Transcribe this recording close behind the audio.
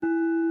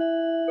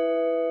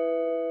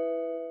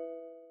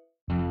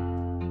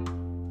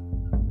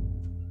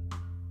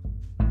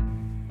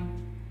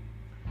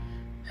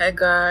Hi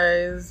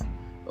guys,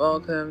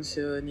 welcome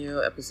to a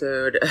new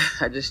episode.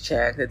 I just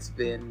checked, it's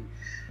been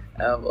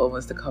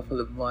almost a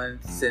couple of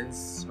months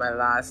since my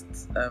last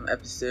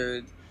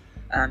episode,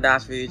 and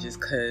that's really just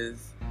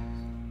because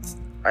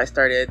I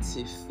started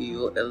to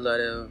feel a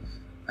lot of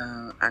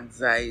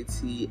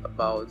anxiety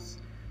about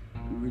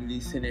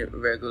releasing it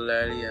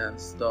regularly and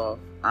stuff,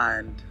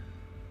 and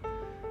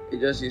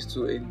it just used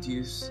to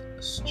induce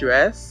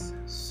stress,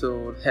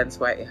 so hence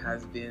why it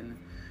has been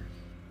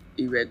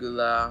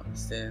irregular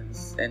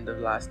since end of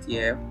last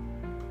year.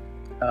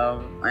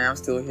 I am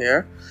still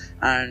here,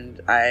 and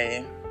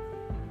I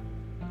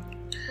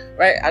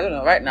don't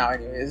know, right now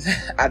anyways,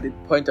 at the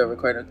point of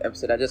recording the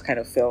episode, I just kind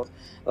of felt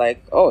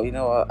like, oh, you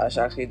know what, I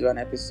should actually do an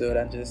episode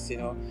and just,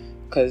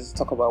 because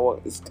talk about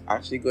what is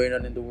actually going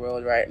on in the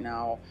world right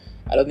now.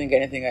 I don't think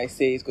anything I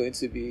say is going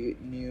to be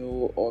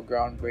new or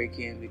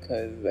groundbreaking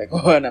because, like,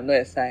 one, I'm not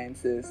a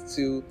scientist.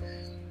 Two,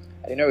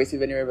 I did not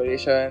receive any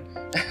revelation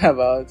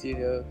about,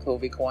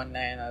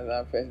 COVID-19, as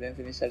our president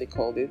initially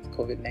called it,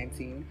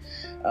 COVID-19.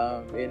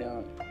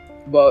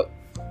 But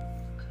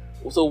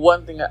so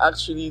one thing I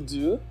actually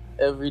do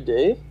every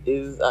day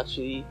is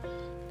actually,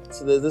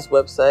 so there's this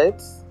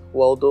website,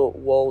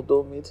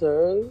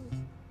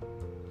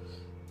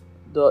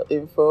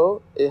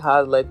 waldometers.info. It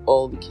has like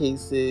all the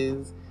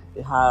cases.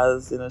 It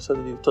has, shows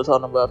the total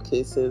number of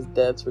cases,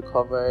 deaths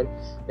recovered.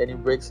 Then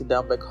it breaks it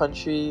down by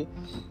country.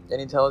 Then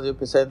it tells you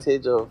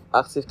percentage of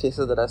active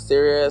cases that are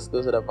serious,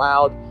 those that are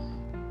mild,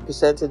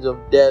 percentage of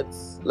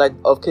deaths, like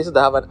of cases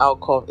that have an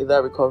outcome,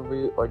 either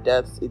recovery or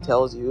deaths. It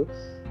tells you.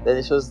 Then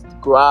it shows the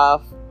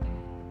graph.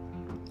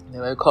 And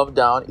then when you come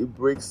down, it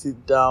breaks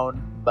it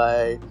down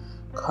by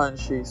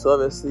country. So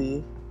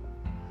obviously,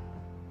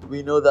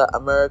 we know that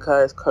America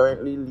is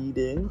currently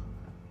leading,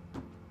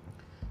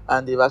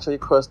 and they've actually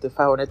crossed the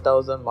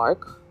 500,000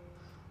 mark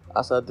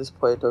as at this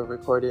point of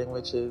recording,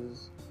 which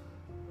is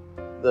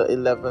the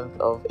 11th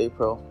of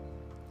April.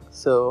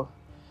 So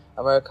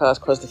America has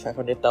crossed the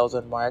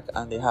 500,000 mark,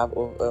 and they have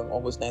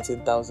almost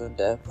 19,000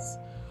 deaths.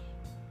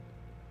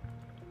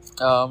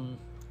 Then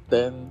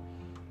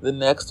the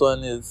next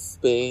one is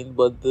Spain,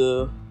 but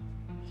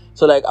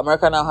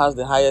America now has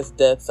the highest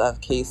deaths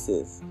and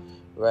cases,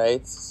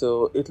 right?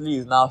 So Italy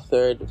is now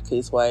third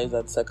case-wise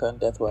and second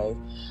death-wise.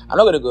 I'm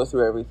not going to go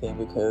through everything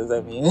because,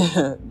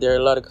 there are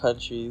a lot of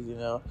countries,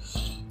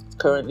 It's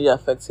currently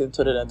affecting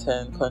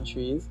 210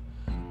 countries,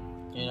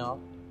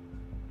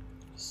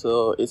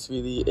 So it's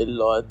really a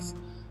lot.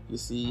 You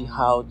see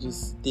how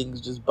just things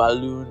just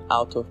balloon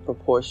out of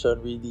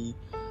proportion, really.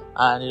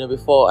 And,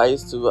 before I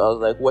was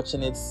like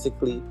watching it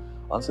sickly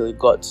until it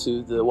got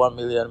to the 1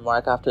 million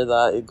mark. After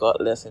that, it got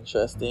less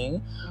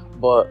interesting.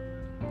 But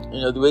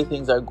the way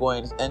things are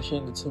going, it's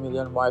entering the 2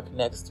 million mark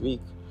next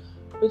week,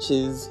 which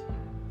is,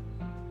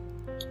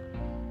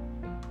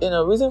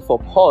 reason for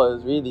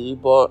pause, really.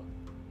 But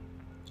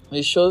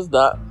it shows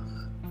that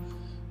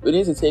we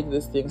need to take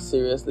this thing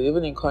seriously.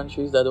 Even in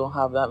countries that don't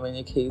have that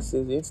many cases,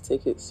 you need to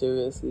take it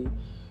seriously,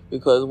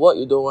 because what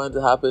you don't want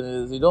to happen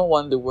is you don't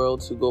want the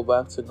world to go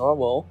back to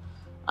normal,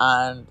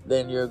 and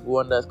then you're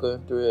one that's going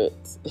through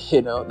it.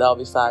 That'll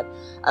be sad.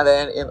 And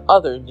then in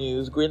other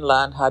news,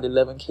 Greenland had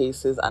 11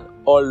 cases and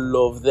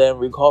all of them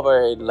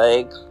recovered.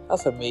 Like,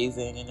 that's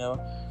amazing,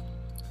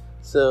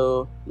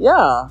 So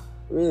yeah,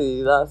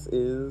 really, that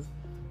is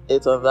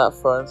it on that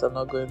front. I'm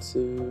not going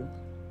to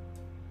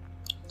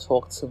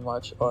talk too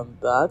much on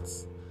that.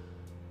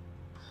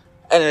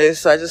 Anyway,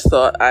 so I just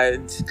thought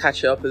I'd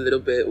catch you up a little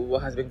bit with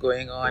what has been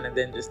going on, and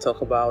then just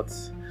talk about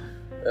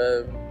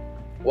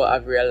what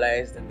I've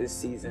realized in this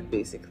season,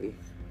 basically.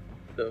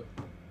 So,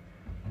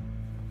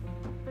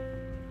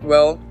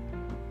 well,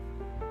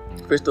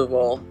 first of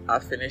all, I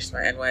finished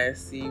my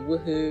NYSC.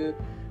 Woohoo!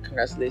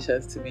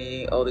 Congratulations to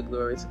me. All the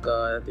glory to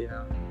God.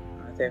 I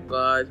thank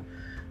God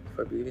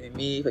for believing in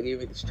me, for giving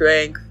me the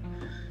strength,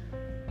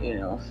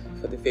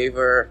 for the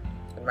favor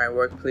in my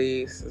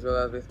workplace, as well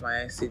as with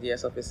my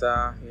CDS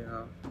officer.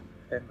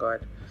 Thank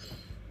God.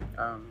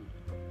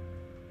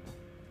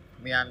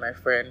 Me and my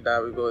friend,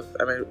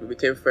 we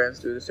became friends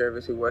through the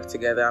service. We worked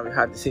together and we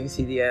had the same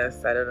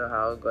CDS. I don't know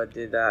how God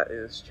did that. It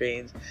was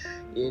strange,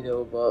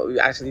 but we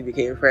actually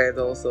became friends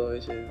also,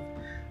 which is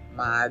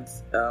mad.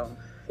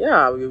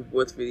 We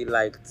both really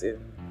liked in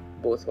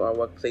both our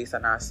workplace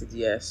and our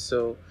CDS.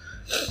 So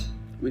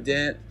we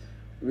didn't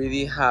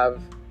really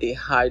have a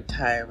hard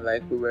time.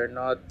 Like, we were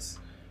not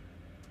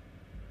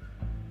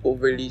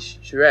overly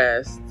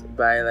stressed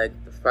by like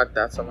the fact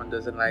that someone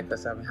doesn't like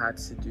us and we had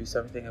to do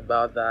something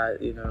about that.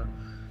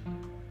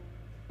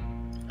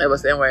 It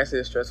was NYSC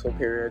a stressful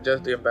period.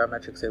 Just doing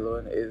biometrics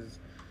alone is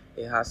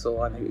a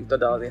hassle, and if you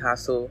thought that was a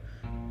hassle,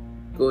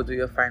 go do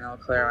your final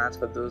clearance.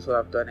 For those who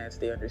have done it,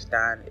 they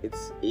understand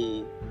it's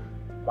a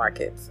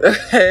market.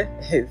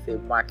 It's a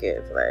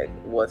market. Like,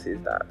 what is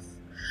that?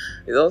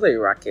 It's also a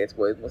racket,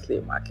 but it's mostly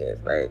a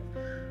market. Like,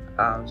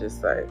 I'm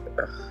just like,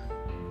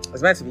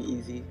 it's meant to be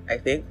easy, I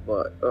think,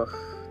 but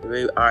the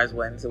way ours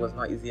went, it was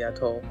not easy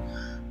at all.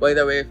 But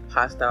either way,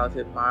 passed out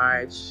in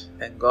March,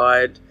 thank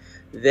God.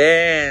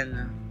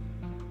 Then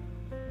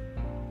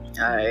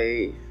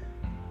I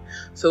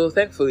So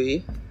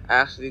thankfully, I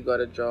actually got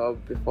a job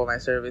before my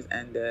service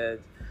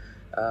ended.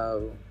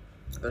 Um,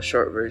 the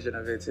short version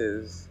of it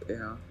is,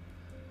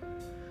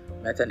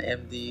 met an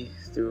MD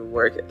through a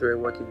work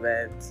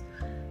event.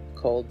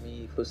 Called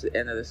me close to the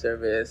end of the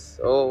service.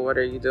 Oh, what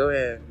are you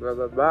doing? Blah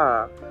blah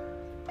blah.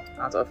 I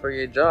want to offer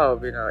you a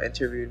job.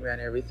 Interviewed me and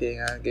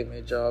everything, and gave me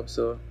a job.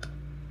 So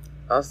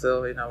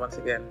also, once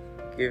again,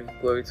 give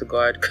glory to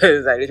God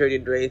because I literally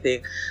didn't do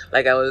anything.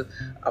 Like, I was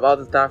about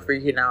to start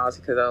freaking out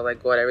because I was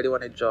like, God, I really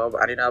want a job.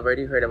 And I've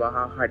already heard about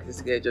how hard it is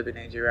to get a job in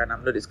Nigeria, and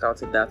I'm not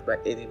discounting that by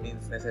any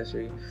means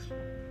necessary.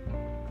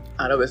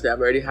 And obviously, I've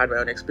already had my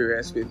own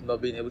experience with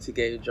not being able to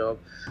get a job.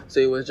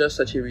 So it was just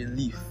such a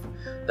relief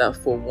that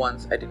for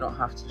once I did not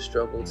have to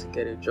struggle to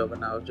get a job.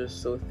 And I was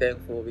just so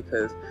thankful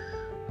because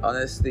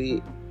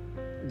honestly,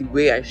 the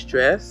way I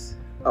stress,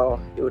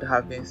 it would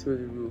have been through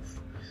the roof.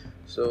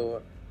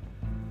 So,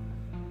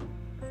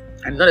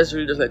 and not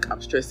necessarily just like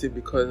I'm stressing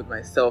because of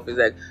myself. It's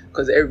like,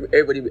 because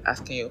everybody be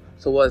asking you,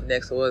 so what's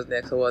next? So what's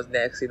next? So what's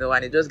next?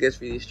 And it just gets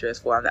really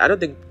stressful. And I don't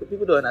think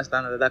people don't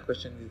understand that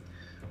question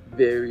is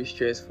very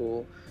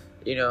stressful.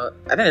 I think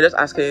they're just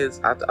asking it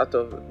out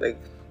of like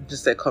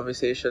just like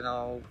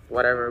conversational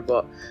whatever,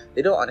 but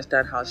they don't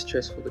understand how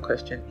stressful the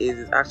question is.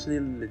 It's actually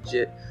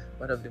legit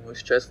one of the most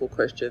stressful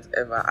questions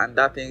ever. And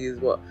that thing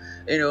is what,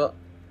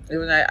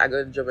 even I got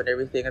a job and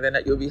everything, and then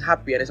you'll be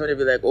happy, and somebody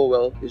will be like, oh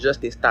well, it's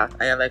just a start,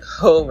 and you're like,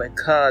 oh my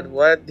god,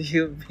 what do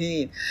you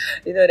mean?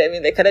 You know what I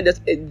mean? Like, can I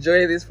just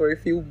enjoy this for a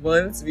few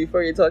months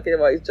before you're talking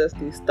about it's just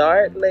a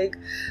start? Like,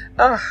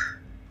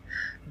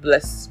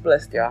 bless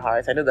their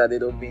hearts. I know that they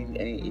don't mean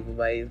any evil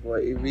by it,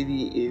 but it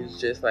really is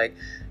just like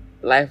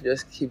life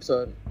just keeps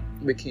on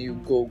making you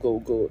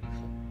go,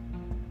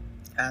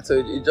 and so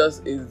it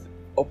just is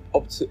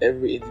up to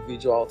every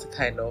individual to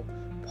kind of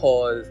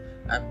pause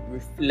and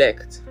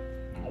reflect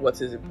on what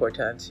is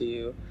important to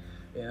you,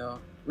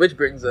 which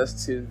brings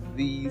us to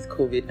these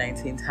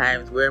COVID-19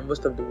 times where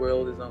most of the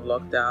world is on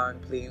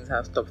lockdown. Planes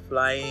have stopped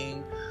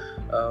flying,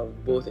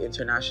 both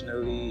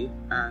internationally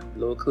and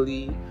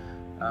locally.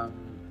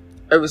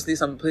 Obviously,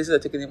 some places are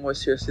taking it more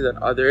seriously than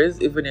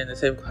others, even in the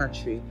same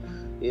country.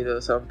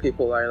 Some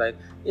people are like,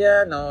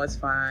 yeah, no, it's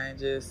fine,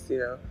 just,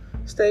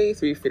 stay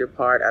 3 feet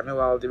apart. And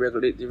meanwhile, the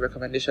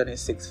recommendation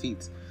is 6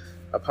 feet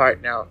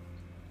apart now.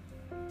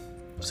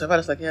 So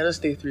everybody's like, yeah, just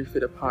stay 3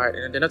 feet apart.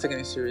 And they're not taking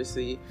it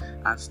seriously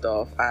and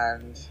stuff.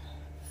 And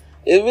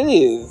it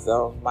really is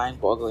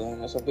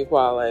mind-boggling. Some people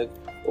are like,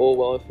 oh,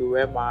 well, if you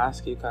wear a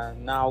mask, you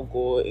can now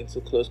go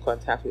into close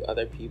contact with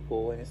other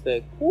people. And it's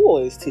like, who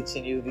is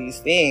teaching you these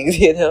things?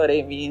 You know what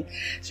I mean?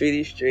 It's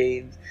really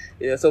strange.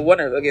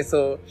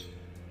 So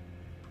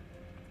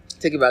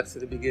take it back to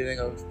the beginning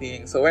of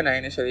things. So when I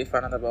initially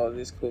found out about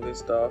this COVID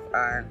stuff,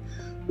 and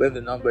when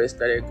the numbers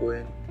started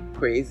going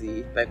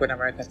crazy, like when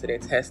America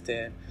started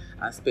testing,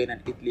 and Spain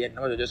and Italy, and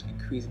numbers were just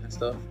increasing and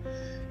stuff,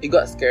 it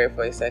got scary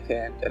for a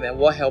second. And then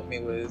what helped me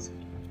was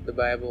the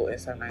Bible in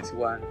Psalm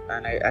 91,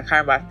 and I can't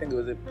remember, I think it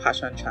was a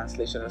Passion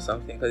Translation or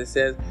something, because it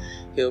says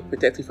He'll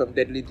protect you from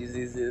deadly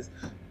diseases.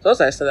 So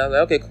also I started, I was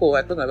like, okay, cool,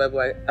 I closed my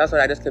Bible. That's why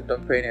I just kept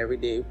on praying every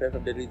day, pray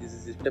from deadly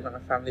diseases, pray for my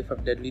family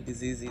from deadly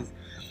diseases.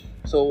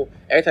 So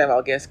every time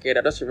I'll get scared,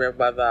 I just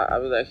remember that I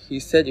was like, He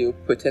said He'll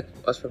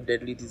protect us from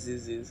deadly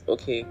diseases.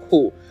 Okay,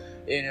 cool.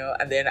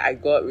 And then I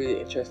got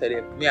really interested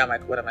in me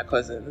and one of my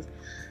cousins.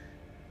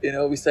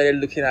 We started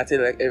looking at it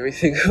like every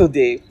single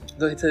day.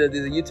 So there's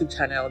a YouTube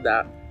channel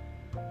that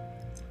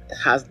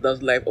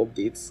does live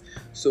updates.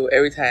 So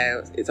every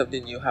time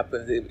something new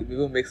happens, it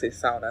even makes a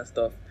sound and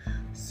stuff.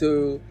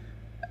 So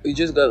we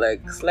just got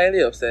like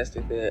slightly obsessed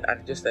with it,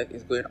 and just like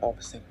it's going up.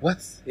 It's like, what?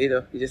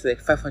 It's just like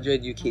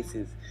 500 new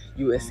cases,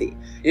 USA.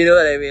 You know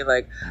what I mean?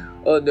 Like,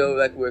 oh no,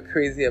 like we're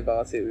crazy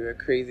about it. We were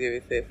crazy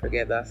with it.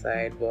 Forget that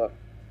side. But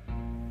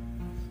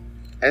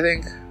I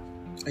think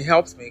it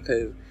helps me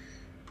because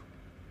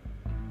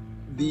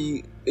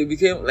it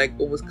became like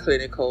almost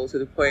clinical to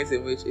the point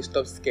in which it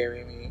stopped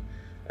scaring me.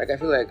 Like, I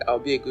feel like I'll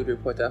be a good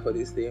reporter for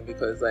this thing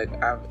because like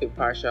I'm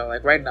impartial.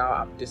 Like right now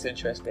I'm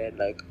disinterested,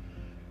 like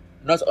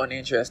not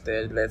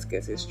uninterested, let's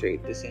get it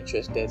straight,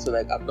 disinterested. So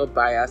like I'm not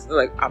biased,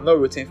 like I'm not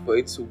rooting for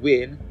it to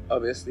win,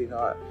 obviously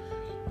not,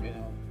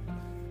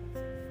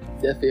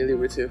 definitely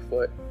rooting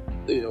for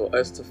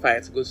us to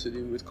fight, to go to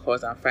the root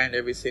cause and find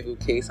every single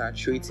case and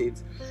treat it.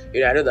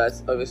 I know that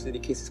obviously the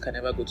cases can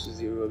never go to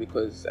zero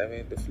because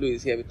the flu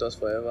is here with us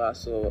forever.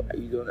 So I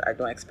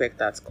don't expect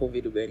that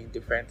COVID will be any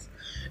different.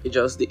 It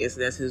just, the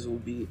incidences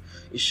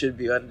should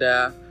be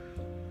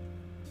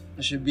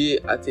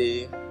at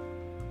a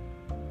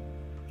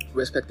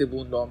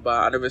respectable number,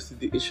 and obviously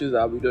the issues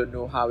are we don't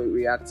know how it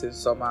reacts in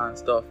summer and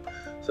stuff.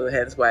 So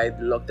hence why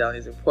the lockdown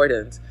is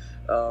important.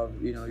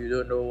 You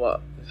don't know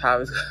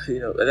whether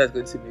it's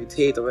going to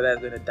mutate or whether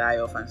it's going to die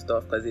off and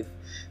stuff. Because if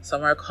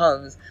summer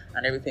comes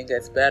and everything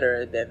gets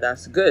better, then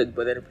that's good.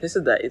 But then in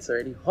places that it's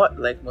already hot,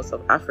 like most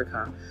of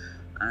Africa,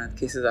 and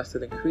cases are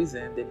still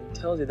increasing, then it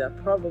tells you that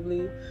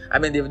probably, I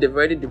mean, they've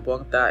already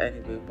debunked that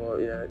anyway, but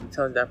it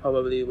tells you that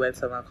probably when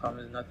summer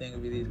comes, nothing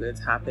really is going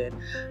to happen.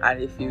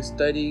 And if you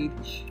studied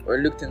or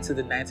looked into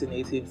the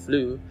 1918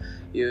 flu,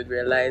 you would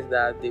realize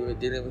that they were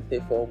dealing with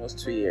it for almost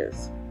 2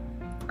 years,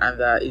 and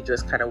that it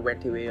just kind of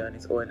went away on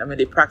its own. I mean,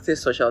 they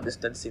practiced social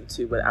distancing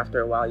too, but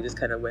after a while, it just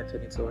kind of went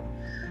on its own,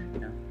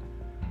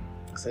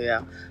 So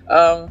yeah,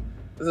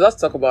 there's lots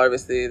to talk about.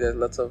 Obviously, there's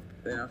lots of,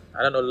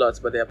 I don't know lots,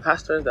 but there are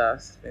pastors that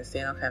have been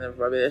saying all kind of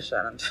rubbish,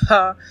 and I'm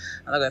not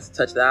going to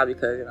touch that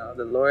because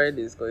the Lord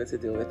is going to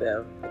deal with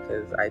them,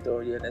 because I don't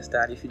really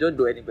understand. If you don't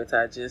do any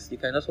better, you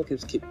can also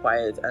keep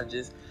quiet and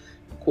just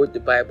quote the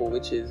Bible,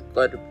 which is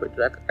God,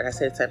 like I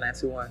said, Psalm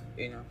 91,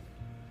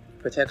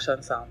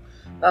 protection psalm.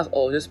 That's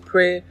all. Just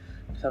pray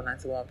Psalm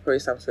 91, pray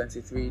Psalm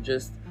 23,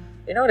 just,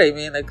 you know what I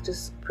mean? Like,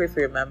 just pray for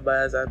your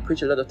members and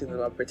preach a lot of things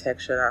about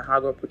protection and how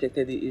God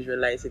protected the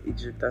Israelites in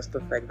Egypt and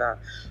stuff like that.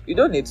 You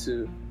don't need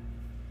to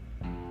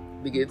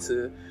begin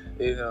to,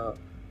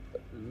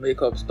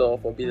 make up stuff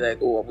or be like,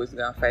 oh, I'm going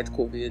to fight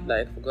COVID.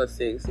 Like, for God's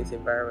sake, it's a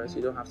virus.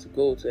 You don't have to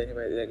go to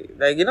anybody.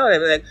 Like, you know what I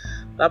mean? Like,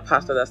 that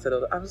pastor that said,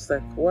 I'm just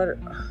like, what?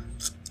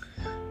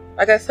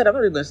 Like I said, I'm not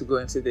really going to go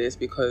into this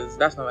because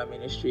that's not my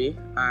ministry.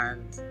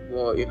 And,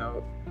 well,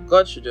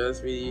 God should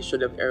just really show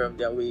them the error of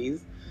their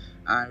ways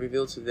and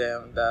reveal to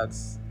them that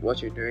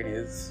what you're doing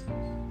is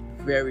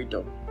very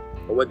dumb,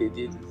 or what they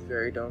did is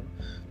very dumb.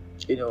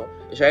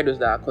 Especially those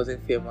that are causing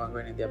fear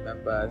mongering in their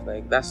members.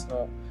 Like, that's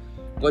not,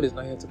 God is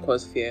not here to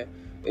cause fear.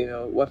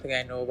 One thing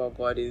I know about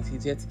God is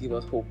He's here to give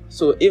us hope.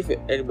 So if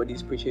anybody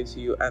is preaching to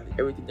you and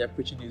everything they're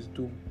preaching is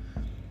doom,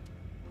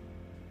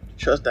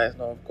 trust that it's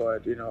not of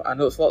God.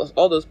 And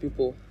all those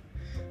people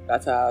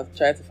that are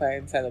trying to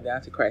find signs of the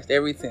Antichrist,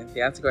 everything,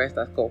 the Antichrist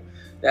has come.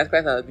 The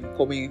Antichrist has been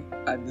coming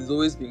and has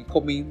always been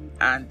coming,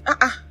 and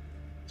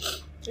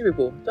you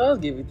people,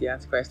 just give it the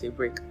Antichrist a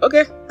break,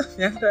 okay?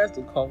 The Antichrist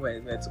will come when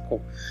it's meant to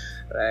come.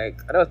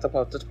 Like, I don't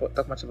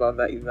talk much about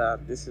that either.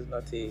 This is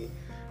not a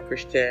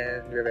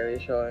Christian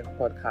revelation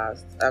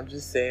podcast. I'm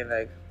just saying,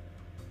 like,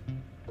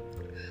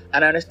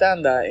 and I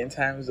understand that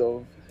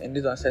in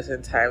these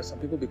uncertain times, some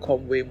people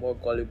become way more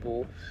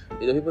gullible.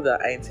 People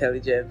that are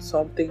intelligent,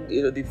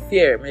 the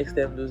fear makes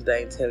them lose their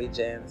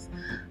intelligence.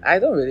 I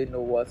don't really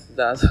know what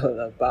that's all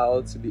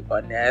about, to be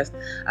honest.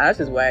 And that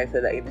is why I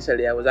said that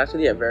initially I was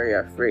actually very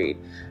afraid.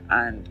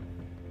 And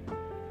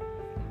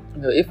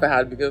if I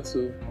had begun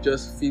to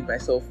just feed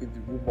myself with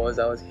the rumors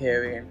I was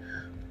hearing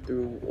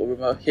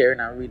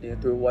and reading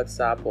through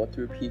WhatsApp or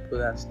through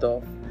people and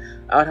stuff,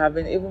 I would have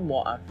been even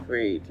more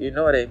afraid. You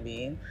know what I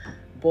mean?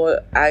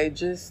 But I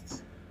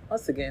just,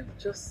 once again,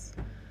 I just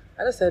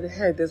said,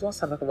 hey, there's one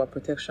psalm about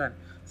protection,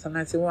 Psalm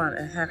 91,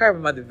 and I can't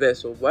remember the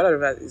verse, so what I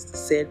remember is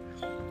said,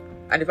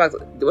 and in fact,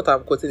 what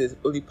I'm quoting is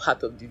only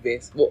part of the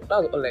verse, but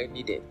that's all I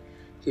needed.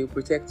 He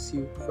protects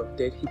you from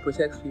death. He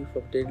protects you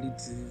from deadly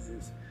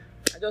diseases.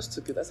 I just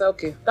took it. I said,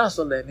 okay, that's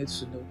all I need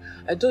to know.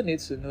 I don't need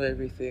to know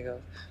everything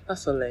else.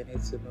 That's all I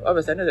need to know.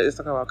 Obviously, I know that it's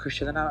talking about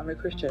Christian, and I'm a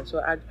Christian, so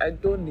I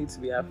don't need to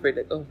be afraid,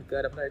 like, oh my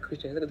God, I'm not a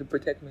Christian. He's not going to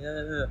protect me.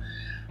 No.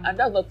 And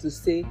that's not to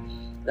say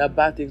that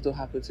bad things don't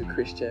happen to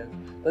Christians,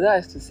 but that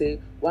is to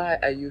say, why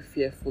are you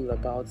fearful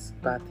about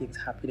bad things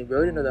happening? We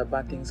already know that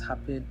bad things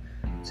happen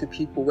to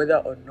people, whether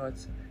or not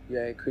you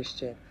are a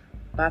Christian.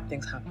 Bad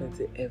things happen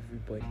to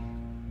everybody.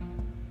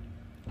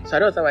 So I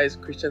don't know why as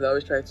Christians I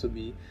always try to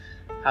be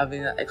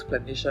having an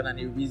explanation and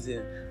a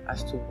reason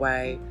as to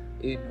why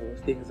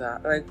things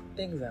are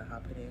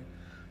happening.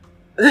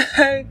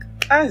 Like,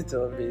 I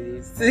don't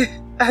really see.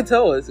 I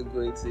don't want to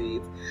go into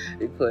it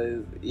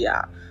because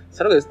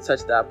so I'm not going to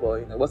touch that.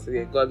 But once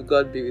again,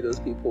 God be with those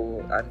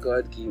people, and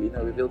God give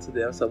reveal to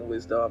them some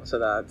wisdom so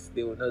that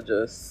they will not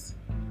just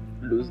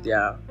lose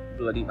their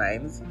bloody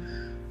minds.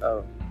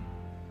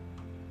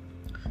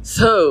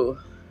 So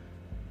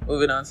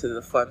moving on to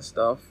the fun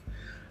stuff.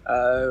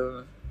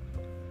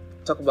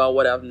 Talk about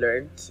what I've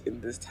learned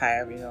in this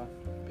time.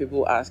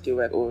 People ask you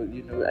like, oh,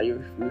 are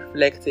you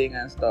reflecting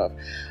and stuff?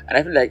 And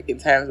I feel like in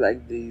times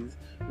like these,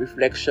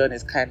 reflection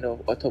is kind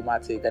of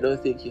automatic. I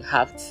don't think you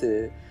have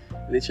to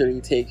literally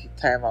take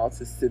time out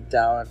to sit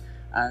down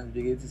and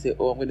begin to say,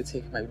 oh, I'm going to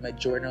take my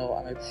journal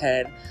and my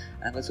pen,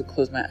 and I'm going to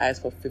close my eyes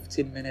for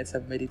 15 minutes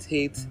and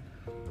meditate,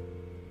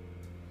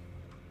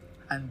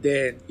 and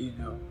then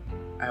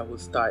I will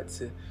start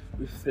to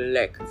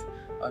reflect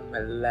on my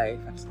life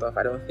and stuff.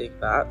 I don't think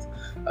that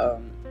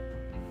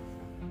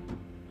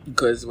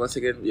because once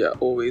again, we are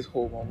always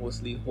home or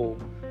mostly home.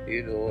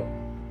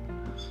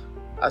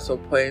 At some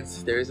point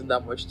there isn't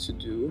that much to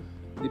do,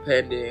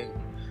 depending,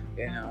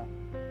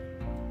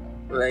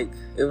 like,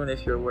 even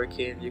if you're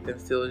working, you can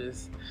still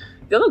just,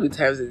 there'll be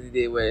times in the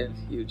day when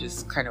you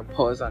just kind of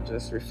pause and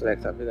just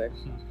reflect and be like,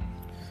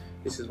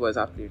 this is what's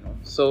happening.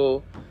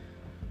 So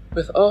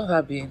with all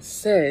that being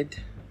said,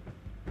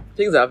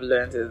 things I've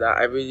learned is that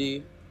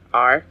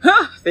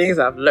things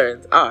I've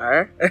learned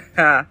are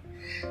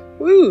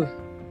woo.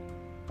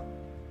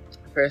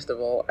 First of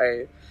all,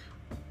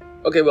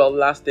 Okay, well,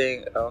 last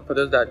thing, for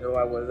those that know,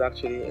 I was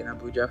actually in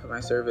Abuja for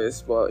my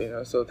service, but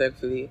so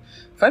thankfully,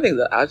 funny thing is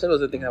that I actually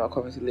wasn't thinking about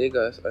coming to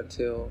Lagos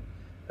until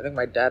I think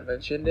my dad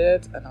mentioned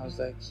it, and I was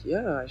like,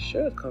 yeah, I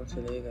should come to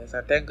Lagos,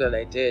 and thank God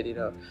I did.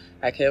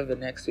 I came the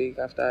next week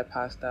after I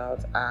passed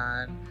out,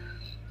 and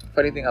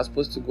funny thing, I was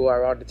supposed to go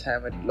around the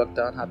time when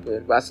lockdown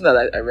happened, but as soon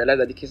as I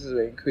realized that the cases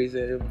were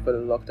increasing even for the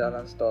lockdown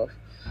and stuff,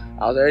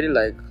 I was already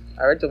like,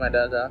 I already told my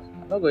dad that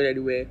I'm not going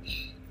anywhere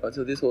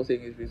until this whole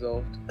thing is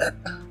resolved.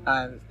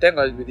 And thank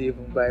God we didn't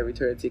even buy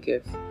return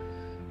tickets,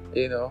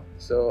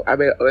 So I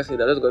mean, obviously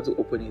they're just going to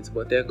open it,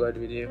 but thank God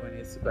we didn't even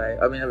need to buy.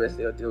 I mean,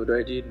 obviously they would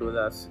already know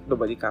that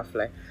nobody can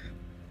fly,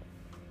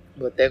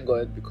 but thank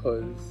God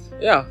because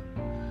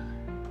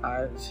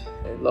and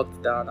it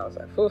locked down. I was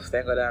like, oh,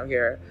 thank God I'm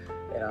here.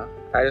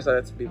 I just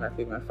wanted to be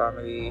with my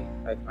family,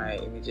 like my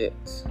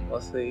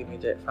mostly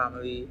immediate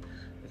family,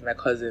 with my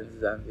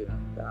cousins and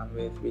that I'm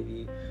with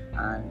really,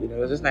 and it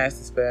was just nice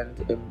to spend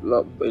a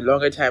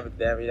longer time with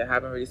them. I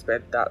haven't really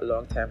spent that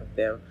long time with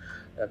them.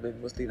 I've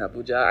been mostly in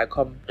Abuja. I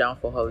come down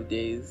for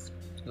holidays.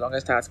 The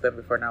longest time I spent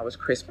before now was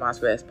Christmas,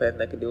 where I spent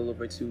like a little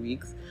over 2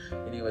 weeks,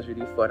 and it was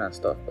really fun and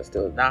stuff. But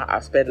still, now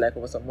I've spent like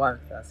almost a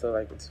month, and so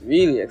like it's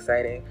really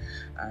exciting,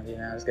 and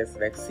I just get to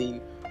like see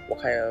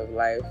what kind of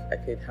life I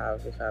could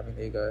have if I'm in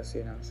Lagos,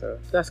 So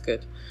that's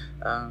good.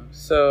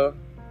 So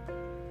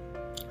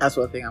that's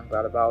one thing I'm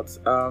glad about.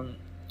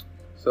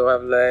 So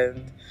I've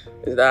learned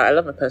is that I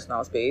love my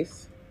personal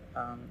space,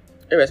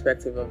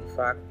 irrespective of the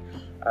fact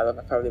I love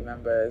my family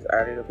members.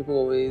 And people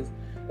always,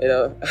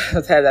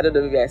 sometimes I don't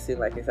know, maybe I seem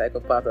like a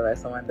psychopath or like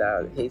someone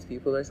that hates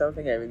people or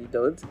something. I really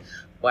don't,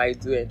 but I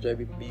do enjoy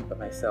being by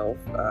myself.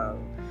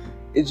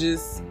 It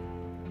just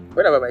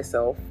when I'm by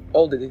myself,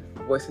 all the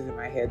voices in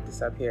my head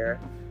disappear,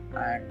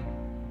 and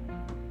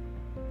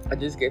I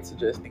just get to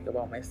just think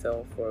about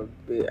myself for a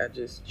bit and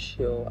just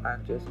chill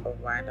and just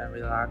unwind and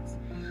relax.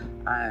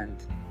 And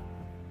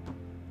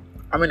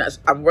I mean,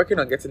 I'm working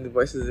on getting the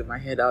voices in my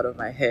head out of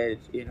my head,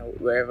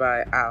 wherever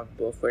I am.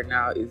 But for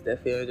now, it's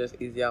definitely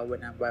just easier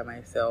when I'm by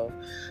myself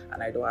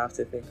and I don't have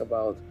to think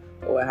about,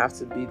 oh, I have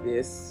to be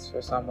this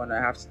for someone,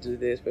 I have to do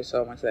this for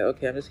someone. It's like,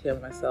 okay, I'm just here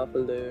by myself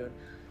alone,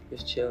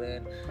 just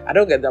chilling. I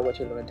don't get that much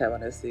alone time,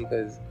 honestly,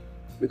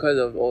 because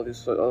of all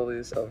this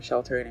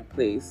sheltering in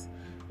place.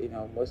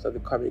 Most of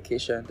the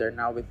communication, they're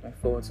now with my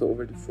phone, so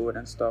over the phone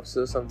and stuff.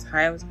 So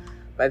sometimes,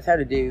 by the time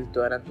the day is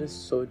done, I'm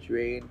just so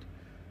drained.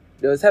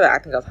 There was time that I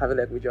think I was having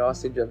like withdrawal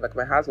syndrome, like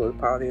my heart was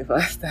pounding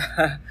faster.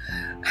 I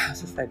was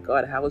just like,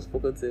 God, I haven't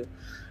spoken to,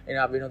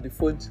 I've been on the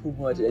phone too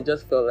much. It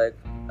just felt like,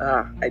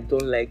 I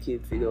don't like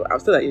it. I'm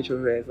still an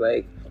introvert,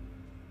 like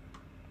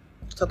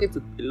talking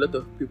to a lot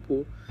of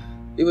people,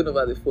 even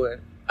over the phone.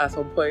 At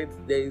some point,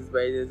 there's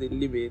a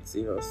limit,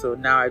 So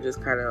now I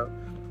just kind of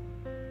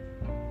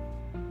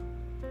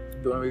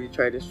don't really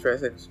try to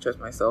stress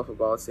myself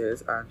about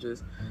it, and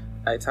just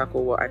I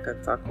tackle what I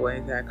can tackle.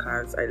 Anything I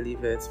can't, I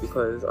leave it,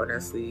 because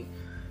honestly,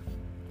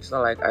 it's not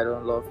like I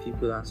don't love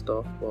people and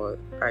stuff, but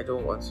I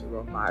don't want to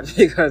run mad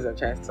because I'm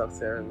trying to talk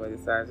to everybody.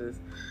 So I just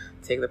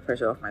take the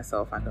pressure off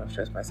myself and don't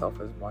stress myself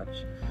as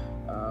much.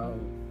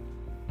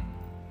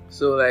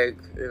 So like,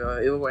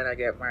 even when I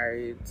get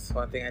married,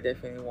 one thing I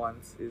definitely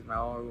want is my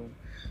own room.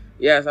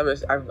 Yes, I'm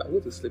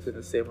going to sleep in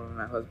the same room with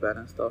my husband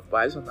and stuff, but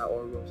I just want my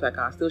own room so I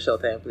can still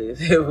shelter in place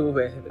even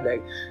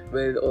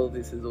when all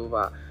this is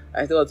over.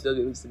 I still want to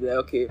just be like,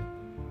 okay,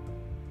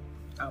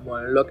 I'm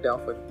on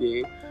lockdown for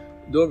the day.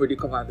 Don't really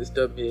come and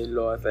disturb me a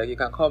lot. Like, you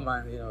can come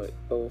and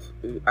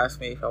ask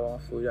me if I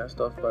want food and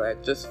stuff, but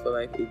like just for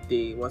like a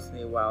day, once in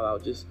a while, I'll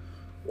just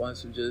want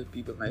to just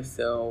be by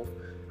myself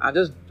and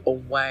just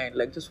unwind,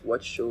 like just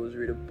watch shows,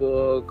 read a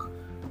book,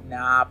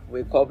 nap,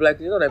 wake up,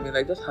 like, you know what I mean,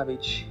 like just have a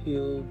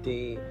chill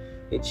day,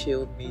 a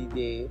chill me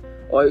day.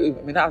 Or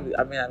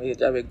I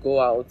may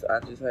go out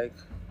and just like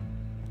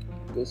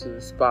go to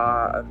the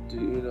spa and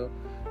do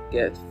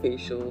get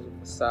facials,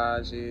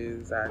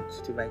 massages, and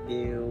do my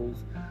nails,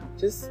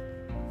 just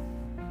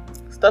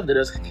stuff that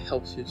just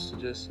helps you to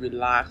just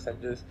relax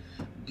and just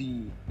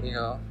be.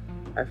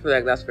 I feel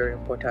like that's very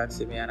important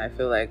to me, and I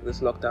feel like this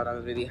lockdown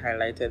has really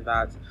highlighted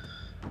that.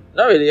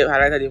 Not really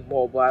highlighted it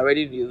more, but I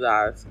already knew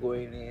that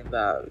going in,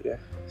 that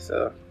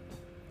so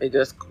it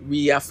just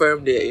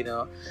reaffirmed it,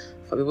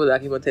 for people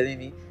that keep on telling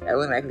me I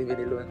wouldn't like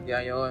living alone, you're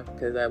on your own,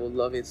 because I would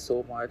love it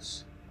so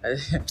much.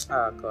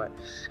 Oh God,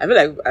 I feel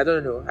like, I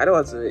don't know, I don't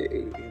want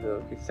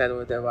to criticize or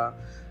whatever.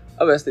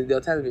 Obviously there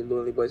are times to be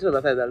lonely, but it's not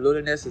about that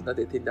loneliness is not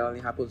a thing that only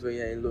happens when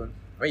you're alone.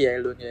 When you're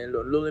alone, you're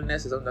alone.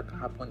 Loneliness is something that can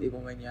happen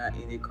even when you're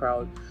in a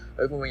crowd,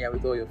 or even when you're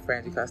with all your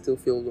friends. You can still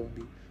feel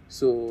lonely.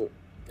 So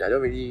I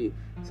don't really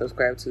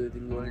subscribe to the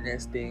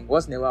loneliness thing.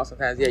 Once in a while,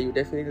 sometimes, you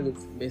definitely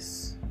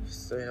miss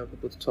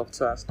people to talk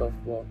to and stuff.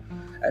 But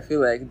I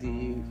feel like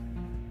the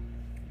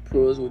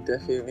pros would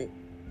definitely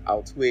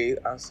outweigh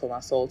and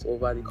somersault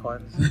over the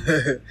cons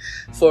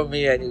for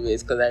me,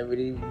 anyways. Because I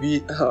really,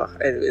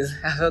 anyways,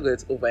 I'm not going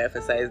to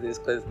overemphasize this,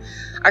 because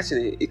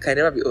actually it can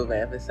never be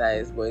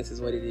overemphasized, but this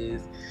is what it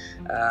is.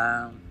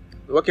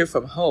 Working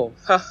from home,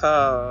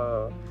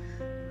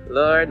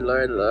 Lord.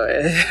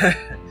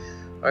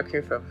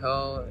 working from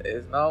home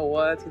is not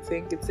what you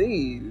think it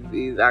is.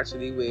 It's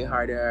actually way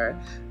harder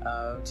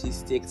to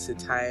stick to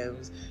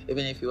times,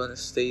 even if you want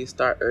to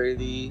start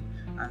early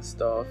and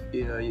stuff.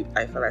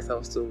 I feel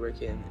myself still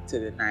working to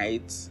the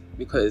night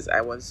because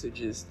I want to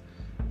just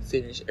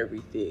finish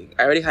everything.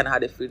 I already kind of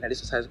had a feeling that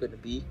this was how it's going to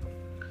be,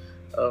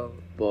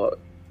 but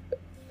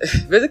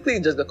basically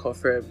just to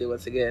confirm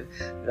once again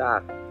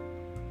that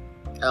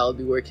I'll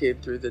be working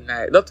through the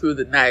night. Not through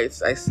the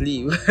nights, I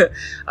sleep.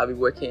 I'll be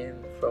working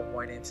from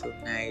morning till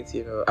night.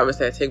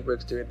 Obviously I take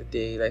breaks during the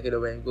day, like when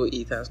you go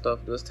eat and stuff,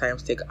 those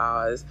times take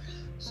hours.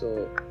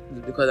 So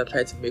because I'm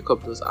trying to make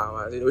up those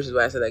hours, which is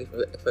why I said, like,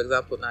 for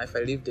example, now if I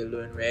lived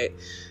alone, right,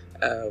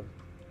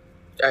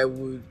 I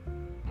would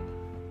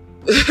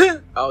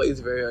oh, it's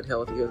very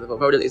unhealthy because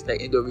probably it's like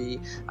indomie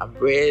and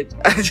bread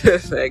and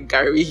just like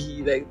curry,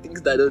 like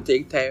things that don't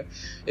take time.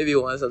 Maybe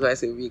once or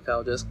twice a week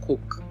I'll just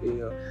cook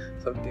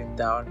something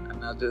down,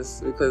 and I'll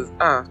just because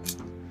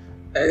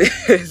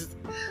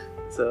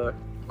so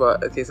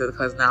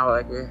because now,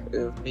 like,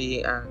 with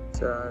me and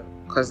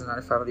cousin and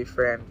a family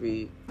friend,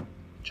 we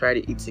try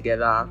to eat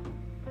together,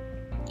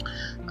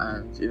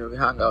 and we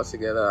hang out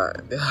together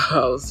in the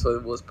house for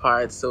the most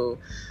part. So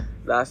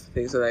that's the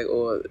thing. So like,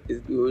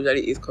 we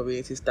usually eat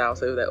community style.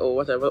 So it's like,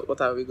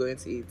 what are we going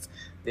to eat?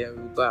 Then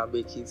we go and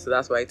make it. So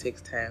that's why it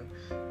takes time.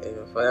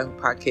 For them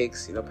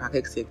pancakes,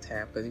 pancakes take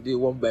time because you do it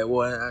one by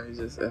one, and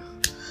it's just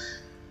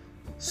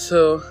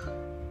so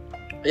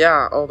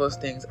yeah, all those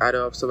things add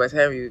up. So by the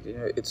time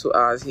it's 2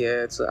 hours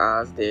here, 2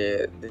 hours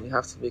there, then you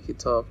have to make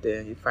it up.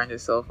 Then you find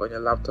yourself on your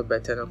laptop by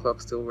 10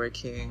 o'clock still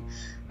working,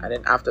 and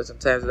then after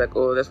sometimes like,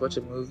 let's watch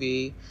a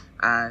movie.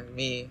 And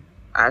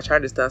I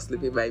tried to start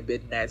sleeping by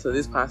midnight. So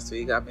this past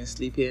week I've been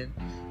sleeping.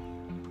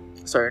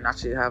 Sorry,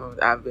 naturally I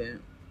haven't. I've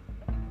been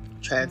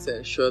trying to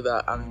ensure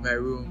that I'm in my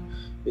room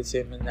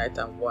between midnight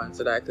and 1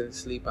 so that I can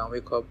sleep and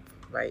wake up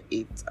by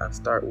 8 and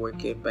start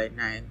working by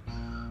 9.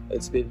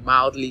 It's been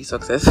mildly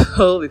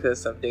successful because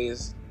some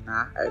days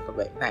I wake up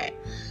by 9.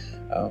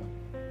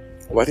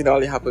 But I think that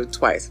only happened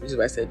twice, which is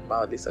why I said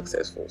mildly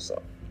successful. So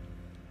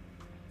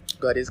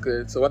God is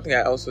good. So one thing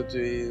I also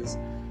do is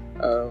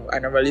I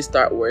normally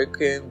start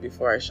working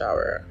before I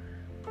shower.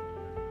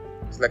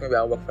 It's like maybe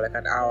I'll work for like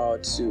an hour or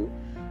 2,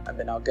 and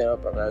then I'll get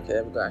up and be like, okay,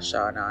 let me go and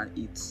shower now and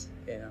eat.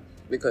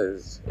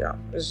 Because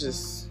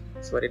it's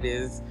what it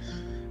is.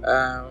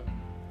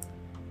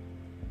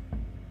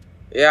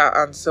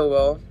 And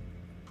so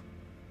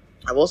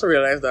I've also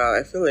realized that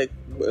I feel like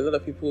a lot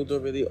of people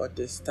don't really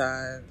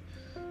understand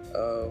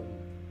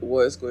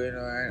what's going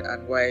on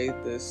and why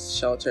this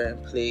shelter in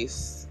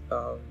place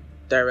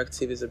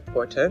directive is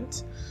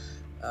important.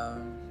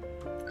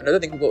 Another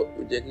thing about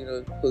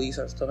police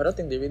and stuff, I don't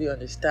think they really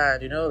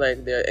understand.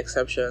 Like, there are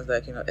exceptions,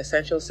 like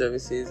essential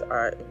services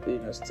are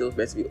still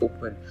meant to be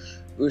open,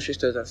 grocery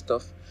stores and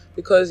stuff,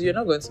 because you're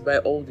not going to buy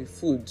all the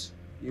food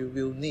you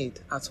will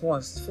need at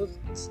once. Food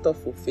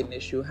stuff will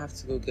finish, you have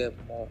to go get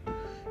more,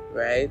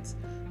 right?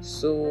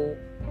 So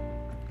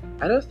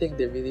I don't think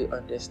they really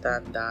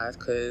understand that,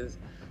 because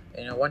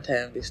one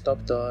time they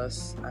stopped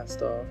us and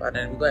stuff, and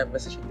then we got a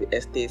message from the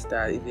estates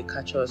that if they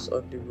catch us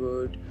on the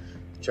road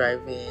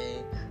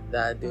driving,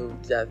 that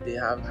they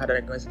have had an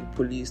agreement with the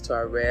police to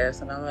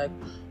arrest. And I'm like,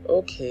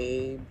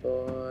 okay,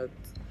 but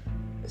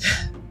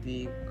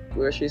the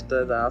grocery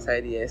stores are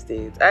outside the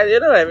estate, and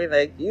what I mean,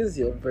 like, use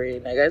your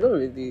brain. Like, I don't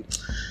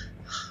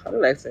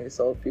like to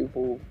insult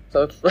people.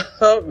 Some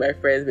of my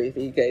friends may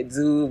think I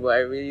do, but I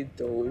really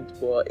don't.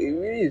 But it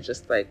really is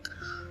just like,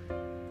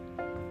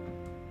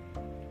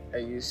 are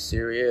you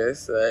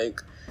serious?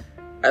 Like,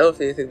 I don't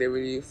really think they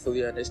really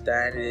fully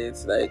understand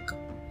it. Like,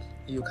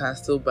 you can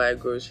still buy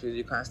groceries,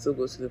 you can still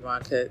go to the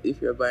market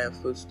if you're buying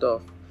food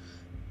stuff.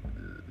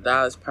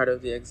 That is part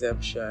of the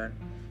exemption,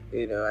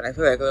 and I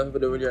feel like a lot of people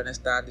don't really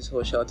understand this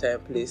whole shelter in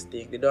place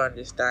thing. They don't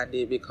understand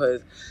it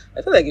because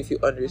I feel like if you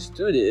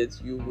understood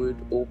it, you would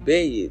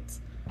obey it.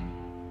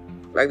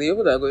 Like, the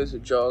people that are going to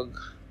jog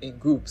in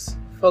groups,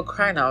 for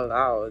crying out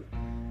loud,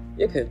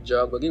 you can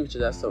jog, but give each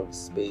other some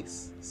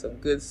space, some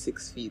good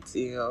 6 feet,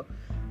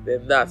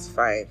 then that's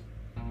fine.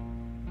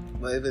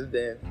 But even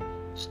then,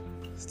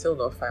 still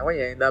not fine. When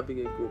you're in that big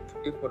a group,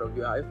 if one of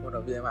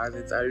them has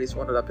it, at least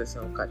one other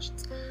person will catch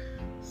it.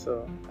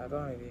 So I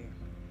don't really,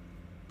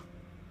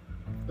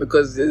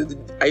 because are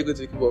you going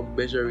to keep on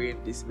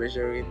measuring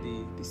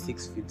the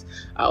 6 feet?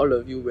 Are all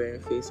of you wearing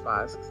face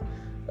masks?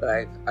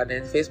 Like, and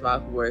then face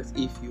mask works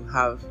if you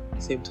have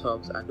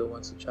symptoms and don't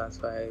want to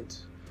transfer it to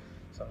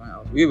someone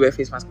else. We wear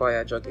face mask while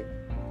you're jogging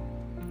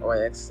or while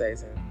you're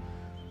exercising,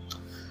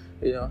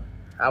 and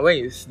when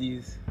you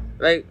sneeze,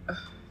 like,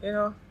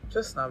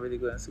 just not really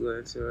going to go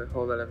into a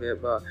whole lot of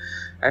it. But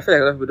I feel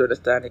like a lot of people don't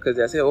understand it because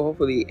they're saying,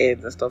 hopefully it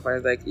ends and stuff. And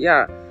it's like,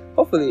 yeah,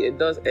 hopefully it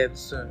does end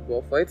soon.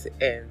 But for it to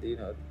end,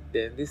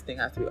 then this thing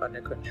has to be under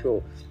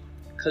control.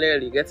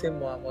 Clearly, getting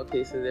more and more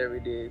cases every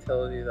day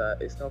tells you that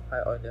it's not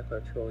quite under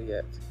control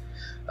yet.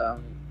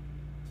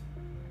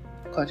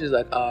 Countries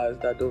like ours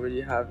that don't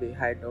really have a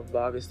high number,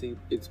 obviously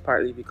it's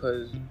partly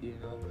because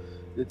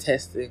the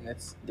testing,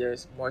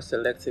 there's more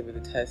selective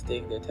with the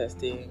testing. They're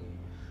testing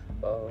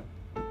uh,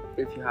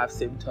 if you have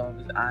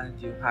symptoms and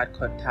you've had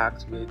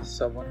contact with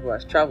someone who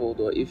has traveled,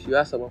 or if you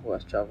are someone who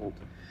has traveled,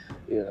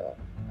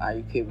 and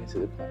you came into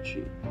the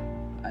country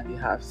and you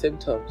have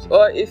symptoms,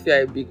 or if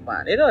you're a big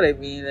man, you know what I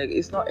mean? Like,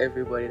 it's not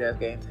everybody that's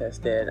getting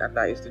tested, and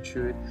that is the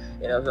truth.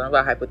 So I'm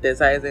not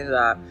hypothesizing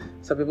that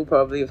some people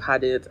probably have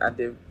had it and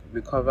they've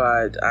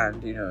recovered,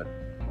 and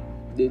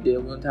they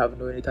wouldn't have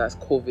known it as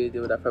COVID. They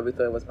would have probably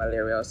thought it was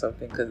malaria or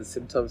something, because the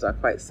symptoms are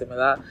quite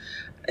similar,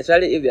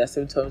 especially if their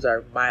symptoms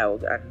are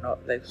mild and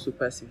not like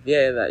super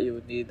severe that you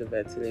would need a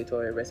ventilator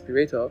or a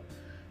respirator.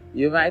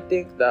 You might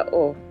think that,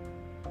 oh,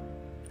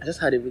 I just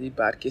had a really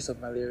bad case of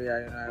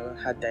malaria.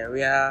 I had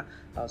diarrhea,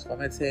 I was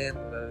vomiting,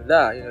 blah, blah,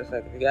 blah. It's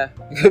like, yeah,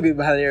 it could be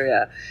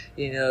malaria.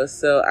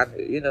 So,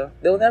 and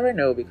they'll never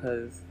know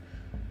because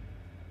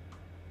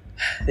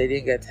they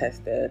didn't get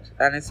tested.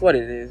 And it's what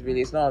it is,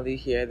 really. It's not only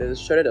here. There's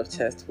a shortage of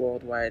tests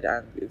worldwide,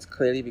 and it's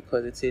clearly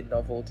because it's a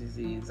novel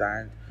disease.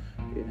 And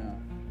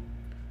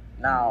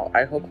now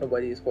I hope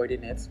nobody is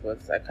hoarding it, but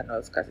I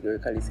cannot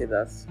categorically say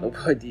that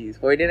nobody is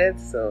hoarding it,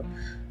 so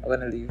I'm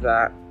gonna leave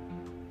that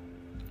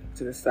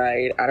to the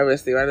side. And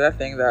obviously, another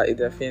thing that it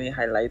definitely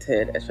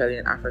highlighted, especially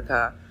in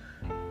Africa,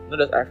 not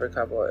just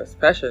Africa, but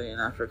especially in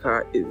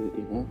Africa, is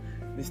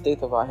the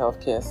state of our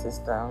healthcare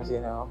systems.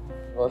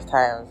 Most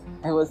times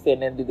I was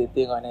saying and did the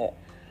thing on it.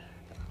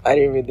 I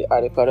didn't read the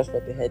article, I just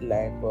read the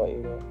headline. But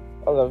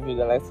all of you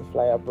that like to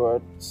fly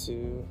abroad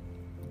to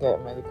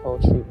get medical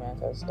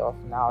treatment and stuff,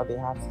 now they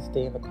have to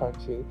stay in the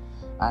country,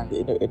 and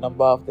a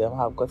number of them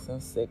have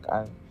gotten sick,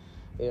 and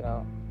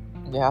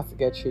they have to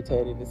get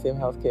treated in the same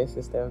healthcare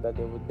system that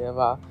they would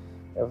never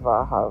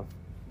ever have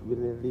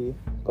willingly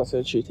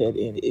gotten treated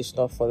in. It's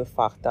not for the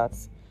fact that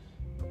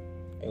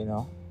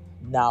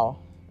now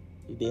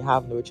they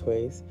have no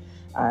choice.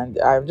 And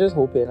I'm just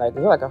hoping, like,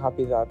 it's not like I'm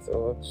happy that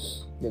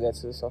they get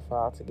to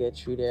suffer to get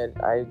treated.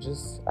 I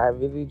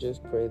really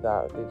just pray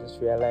that they just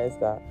realize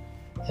that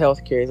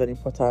healthcare is an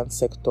important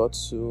sector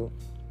to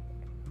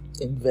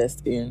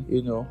invest in.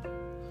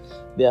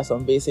 There are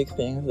some basic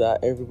things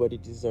that everybody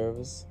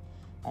deserves,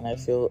 and I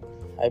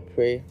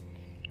pray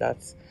that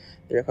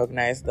they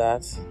recognize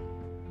that.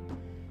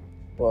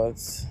 But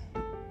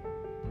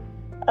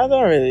I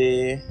don't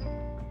really,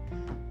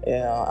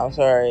 I'm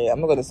sorry, I'm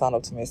not going to sound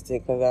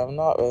optimistic, because I'm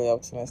not really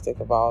optimistic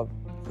about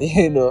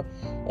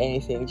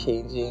anything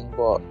changing,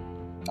 but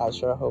I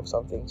sure hope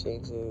something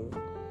changes.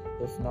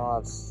 If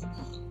not,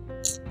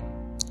 it's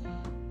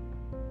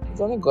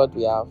only God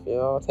we have,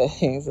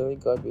 it's only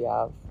God we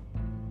have.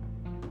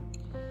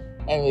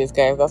 Anyways,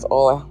 guys, that's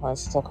all I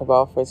wanted to talk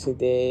about for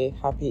today.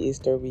 Happy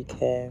Easter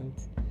weekend.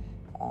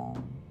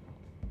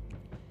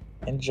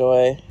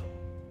 Enjoy.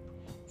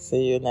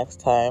 See you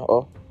next time.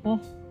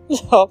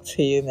 Talk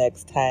to you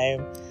next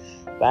time.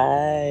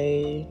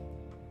 Bye.